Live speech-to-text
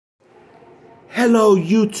Hello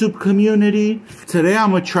YouTube community. Today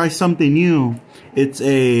I'm gonna try something new. It's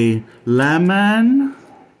a lemon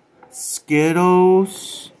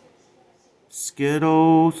Skittles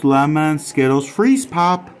lemon Skittles freeze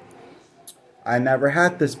pop. I never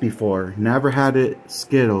had this before. Never had it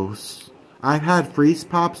Skittles. I've had freeze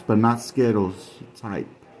pops but not Skittles type.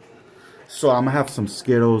 So I'm gonna have some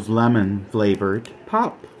Skittles lemon flavored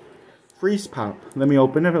pop. Freeze pop. Let me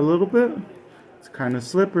open it a little bit. It's kind of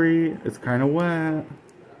slippery. It's kind of wet.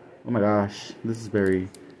 Oh my gosh, this is very.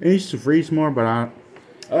 It needs to freeze more, but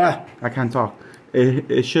I can't talk.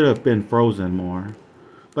 It should have been frozen more,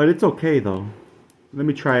 but it's okay though. Let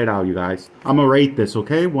me try it out, you guys. I'm gonna rate this,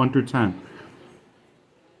 okay? 1 through 10.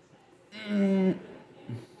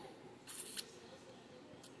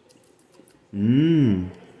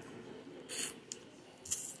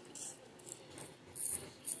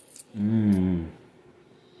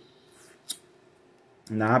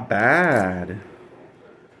 Not bad.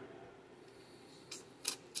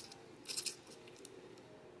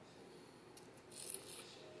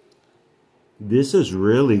 This is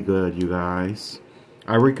really good, you guys.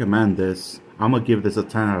 I recommend this. I'm gonna give this a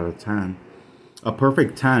 10 out of 10. A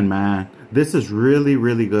perfect 10, man. This is really,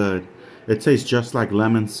 really good. It tastes just like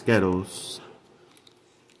lemon Skittles.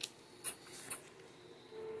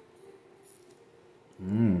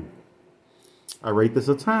 I rate this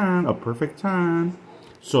a 10, a perfect 10.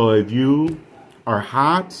 So if you are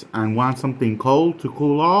hot and want something cold to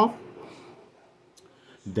cool off,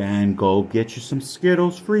 then go get you some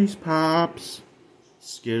Skittles freeze pops.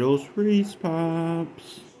 Skittles freeze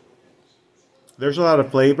pops. There's a lot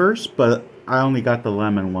of flavors, but I only got the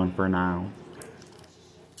lemon one for now.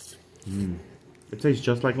 It tastes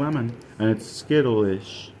just like lemon, and it's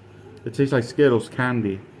Skittle-ish. It tastes like Skittles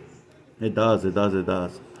candy. It does, it does, it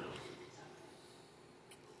does.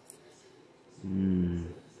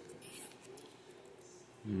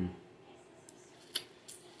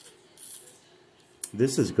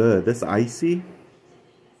 This is good. This icy,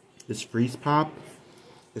 this freeze pop,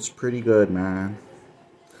 it's pretty good, man.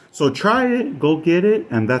 So try it, go get it,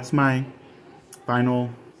 and that's my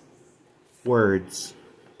final words.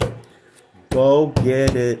 Go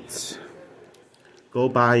get it. Go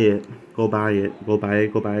buy it. Go buy it. Go buy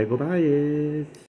it. Go buy it. Go buy it.